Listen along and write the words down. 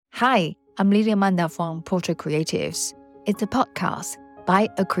Hi, I'm Lydia Manda from Portrait Creatives. It's a podcast by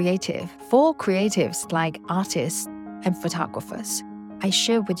a creative for creatives like artists and photographers. I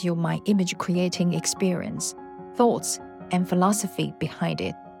share with you my image creating experience, thoughts, and philosophy behind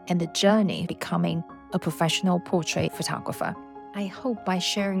it, and the journey becoming a professional portrait photographer. I hope by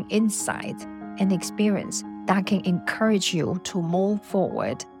sharing insights and experience that can encourage you to move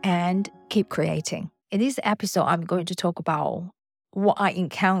forward and keep creating. In this episode, I'm going to talk about what I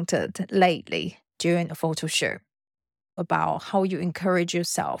encountered lately during a photo shoot, about how you encourage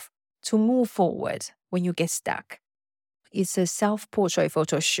yourself to move forward when you get stuck. It's a self-portrait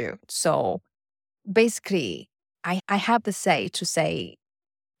photo shoot. So basically, I have to say,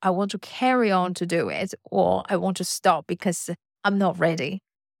 I want to carry on to do it, or I want to stop because I'm not ready.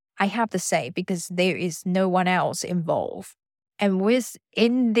 I have to say because there is no one else involved. And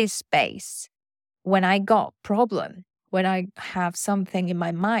within this space, when I got problem, when I have something in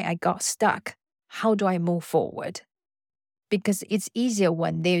my mind, I got stuck. How do I move forward? Because it's easier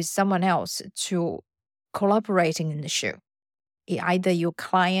when there's someone else to collaborating in the shoot. Either your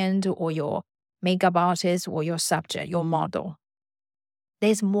client or your makeup artist or your subject, your model.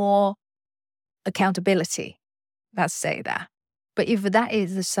 There's more accountability. Let's say that. But if that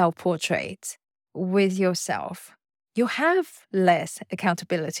is a self-portrait with yourself, you have less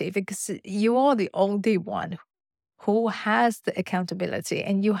accountability because you are the only one who has the accountability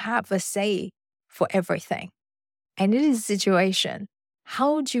and you have a say for everything. And in this situation,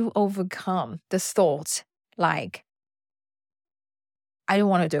 how do you overcome the thought like, I don't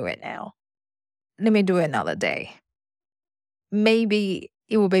want to do it now. Let me do it another day. Maybe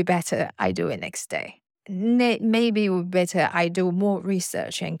it will be better I do it next day. Maybe it would be better I do more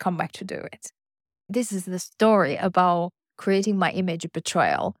research and come back to do it. This is the story about creating my image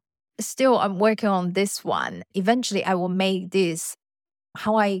betrayal. Still, I'm working on this one. Eventually, I will make this,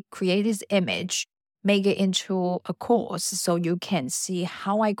 how I create this image, make it into a course so you can see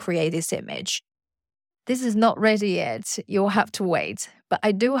how I create this image. This is not ready yet. You'll have to wait. But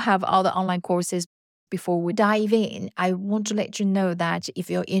I do have other online courses. Before we dive in, I want to let you know that if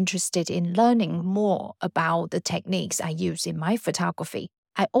you're interested in learning more about the techniques I use in my photography,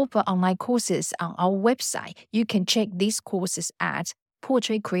 I offer online courses on our website. You can check these courses at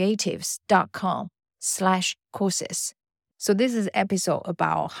portraitcreatives.com/courses. So this is an episode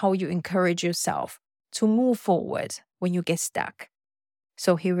about how you encourage yourself to move forward when you get stuck.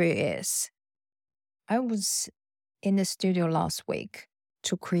 So here it is. I was in the studio last week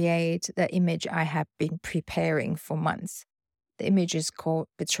to create the image I have been preparing for months. The image is called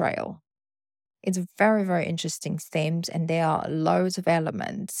Betrayal. It's a very, very interesting theme, and there are loads of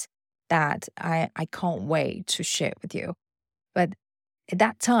elements that I can't wait to share with you. But at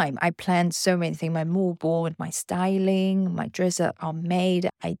that time, I planned so many things, my mood board, my styling, my dresses are made.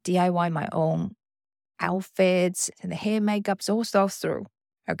 I DIY my own outfits and the hair makeups all thought through.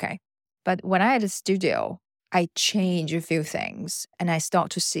 Okay. But when I had a studio, I change a few things and I start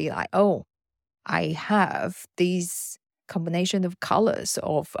to see like, oh, I have these combination of colors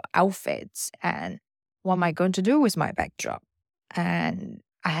of outfits and what am I going to do with my backdrop? And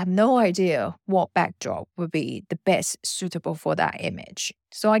I have no idea what backdrop would be the best suitable for that image.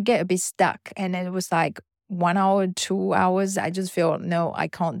 So I get a bit stuck and it was like 1 hour, 2 hours. I just feel, no, I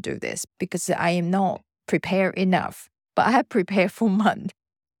can't do this because I am not prepared enough. But I have prepared for months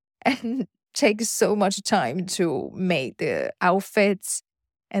and takes so much time to make the outfits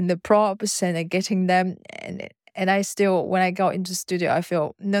and the props and getting them. And I still, when I got into the studio, I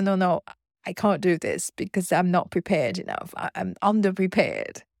feel, no, I can't do this because I'm not prepared enough. I'm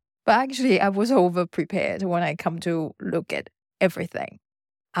underprepared. But actually, I was over-prepared when I come to look at everything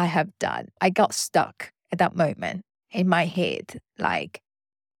I have done. I got stuck at that moment in my head, like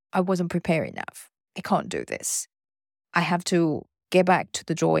I wasn't prepared enough. I can't do this. I have to get back to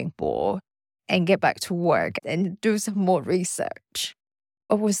the drawing board and get back to work and do some more research.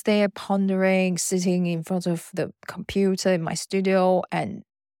 I was there pondering, sitting in front of the computer in my studio and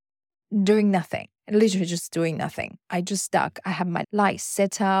doing nothing, literally just doing nothing. I just stuck. I have my lights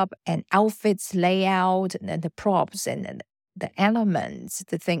set up and outfits layout and the props and the elements,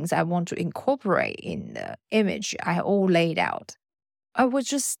 the things I want to incorporate in the image, I all laid out. I was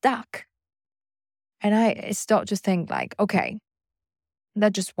just stuck. And I start to think like, okay,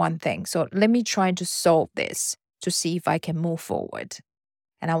 that's just one thing. So let me try to solve this to see if I can move forward.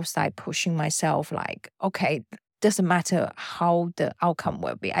 And I was like pushing myself like, okay, doesn't matter how the outcome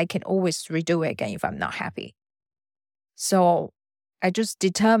will be. I can always redo it again if I'm not happy. So I just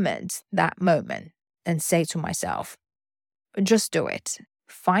determined that moment and say to myself, just do it.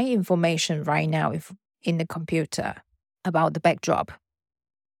 Find information right now in the computer about the backdrop.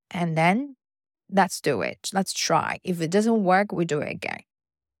 And then let's do it. Let's try. If it doesn't work, we do it again.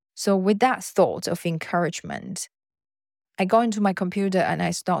 So with that thought of encouragement, I go into my computer and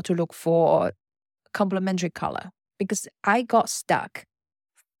I start to look for complementary color because I got stuck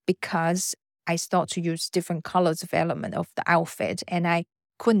because I start to use different colors of element of the outfit and I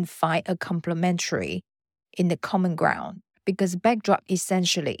couldn't find a complementary in the common ground because backdrop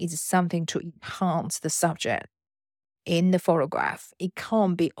essentially is something to enhance the subject in the photograph. It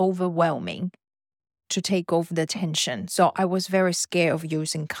can't be overwhelming to take over the attention. So I was very scared of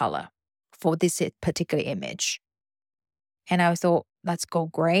using color for this particular image. And I thought, let's go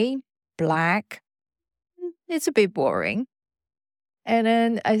gray, black. It's a bit boring. And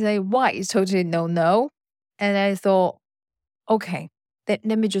then I say white is totally no. And I thought, okay, let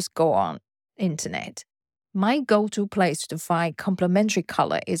me just go on internet. My go-to place to find complementary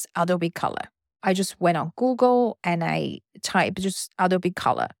color is Adobe Color. I just went on Google and I typed just Adobe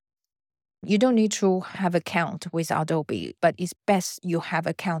Color. You don't need to have account with Adobe, but it's best you have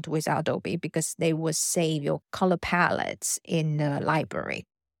account with Adobe because they will save your color palettes in the library.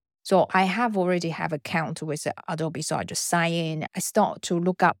 So I already have account with Adobe, so I just sign in. I start to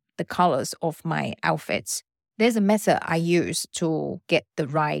look up the colors of my outfits. There's a method I use to get the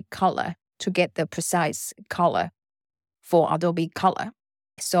right color, to get the precise color for Adobe Color.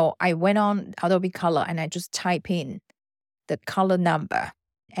 So I went on Adobe Color and I just type in the color number.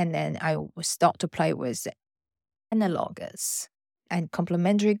 And then I will start to play with analogous and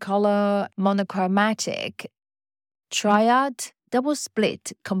complementary color, monochromatic, triad, double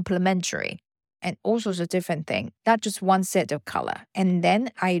split, complementary, and all sorts of different things. That's just one set of color. And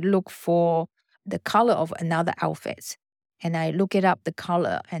then I look for the color of another outfit. And I look it up, the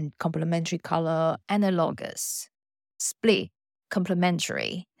color and complementary color, analogous, split,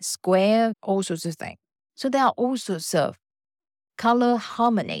 complementary, square, all sorts of things. So there are all sorts of color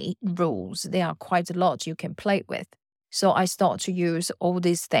harmony rules. There are quite a lot you can play with. So I start to use all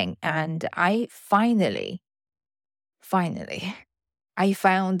these things and I finally, I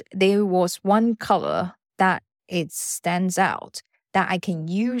found there was one color that it stands out that I can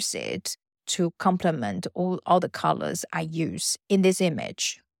use it to complement all the colors I use in this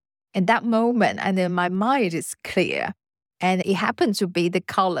image. In that moment, and then my mind is clear. And it happened to be the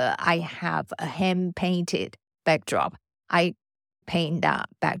color I have a hand-painted backdrop. I paint that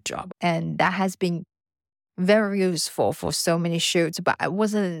backdrop. And that has been very useful for so many shoots, but I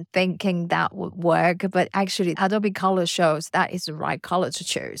wasn't thinking that would work. But actually, Adobe Color shows that is the right color to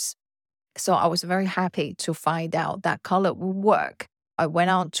choose. So I was very happy to find out that color would work. I went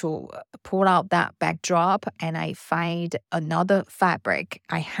on to pull out that backdrop and I find another fabric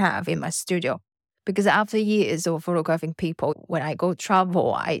I have in my studio. Because after years of photographing people, when I go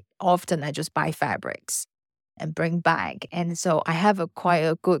travel, I just buy fabrics and bring back. And so I have quite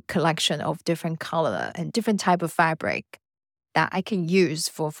a good collection of different color and different type of fabric that I can use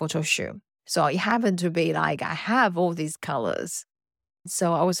for photo shoot. So it happened to be like I have all these colors.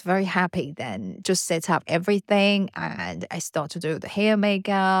 So I was very happy then, just set up everything and I start to do the hair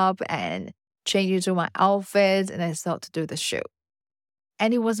makeup and change it to my outfit and I start to do the shoot.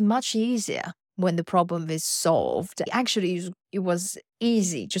 And it was much easier when the problem is solved. Actually, it was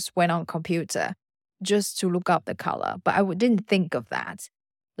easy, just went on computer just to look up the color, but I didn't think of that.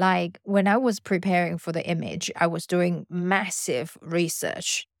 Like when I was preparing for the image, I was doing massive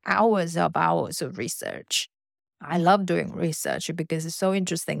research, hours of research. I love doing research because it's so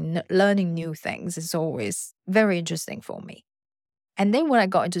interesting. Learning new things is always very interesting for me. And then when I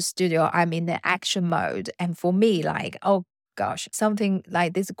got into studio, I'm in the action mode. And for me, like, oh gosh, something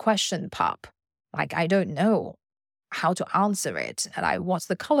like this question pop. Like, I don't know how to answer it. Like, what's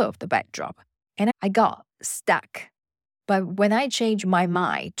the color of the backdrop? And I got stuck. But when I changed my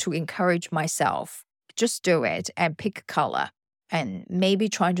mind to encourage myself, just do it and pick a color and maybe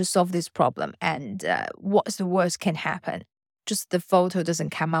trying to solve this problem. And what's the worst can happen? Just the photo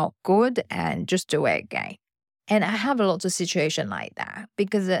doesn't come out good and just do it again. And I have a lot of situations like that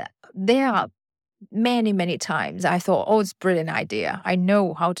because there are many, many times I thought, oh, it's a brilliant idea. I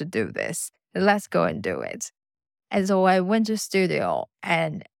know how to do this. Let's go and do it. And so I went to studio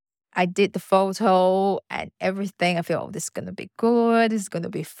and I did the photo and everything. I feel, oh, this is going to be good. This is going to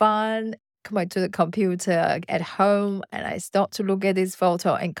be fun. Come back to the computer at home and I start to look at this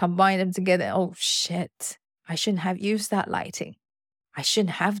photo and combine them together. Oh, shit. I shouldn't have used that lighting. I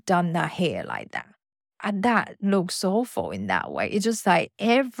shouldn't have done that hair like that. And that looks awful in that way. It's just like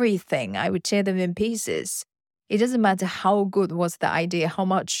everything, I would tear them in pieces. It doesn't matter how good was the idea, how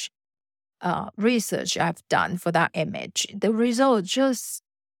much research I've done for that image. The result just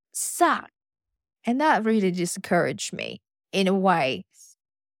sucked. And that really discouraged me in a way.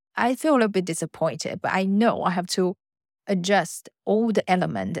 I feel a little bit disappointed, but I know I have to adjust all the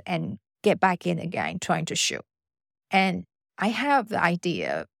element and get back in again, trying to shoot. And I have the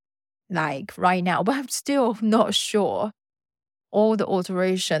idea like right now, but I'm still not sure all the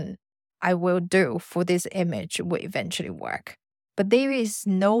alteration I will do for this image will eventually work. But there is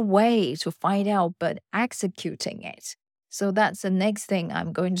no way to find out but executing it. So that's the next thing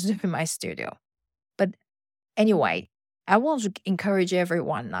I'm going to do in my studio. But anyway, I want to encourage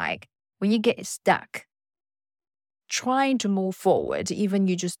everyone like when you get stuck, trying to move forward, even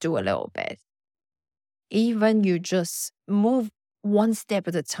you just do a little bit. Even you just move one step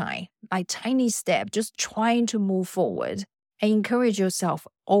at a time, like tiny step, just trying to move forward and encourage yourself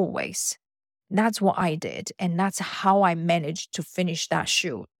always. That's what I did. And that's how I managed to finish that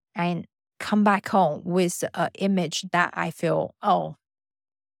shoot and come back home with an image that I feel, oh,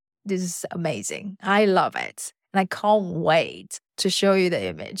 this is amazing. I love it. And I can't wait to show you the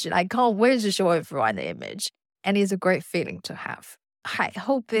image. And I can't wait to show everyone the image. And it's a great feeling to have. I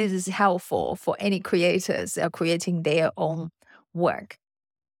hope this is helpful for any creators that are creating their own work.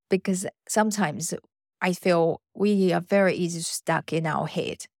 Because sometimes I feel we are very easily stuck in our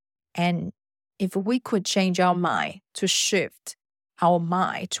head. And if we could change our mind to shift our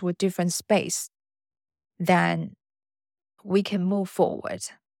mind to a different space, then we can move forward.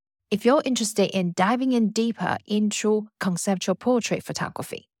 If you're interested in diving in deeper into conceptual portrait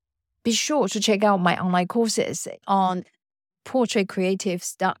photography, be sure to check out my online courses on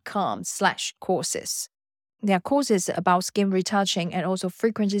portraitcreatives.com/courses. There are courses about skin retouching and also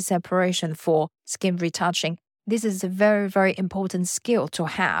frequency separation for skin retouching. This is a very, very important skill to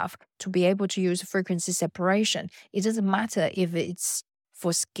have to be able to use frequency separation. It doesn't matter if it's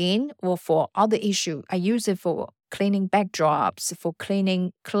for skin or for other issue. I use it for cleaning backdrops, for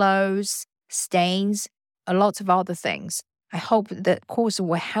cleaning clothes, stains, a lot of other things. I hope that course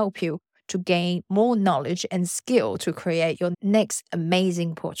will help you to gain more knowledge and skill to create your next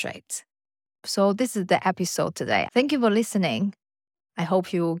amazing portrait. So this is the episode today. Thank you for listening. I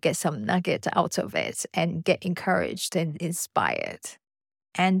hope you get some nugget out of it and get encouraged and inspired.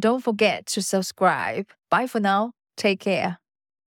 And don't forget to subscribe. Bye for now. Take care.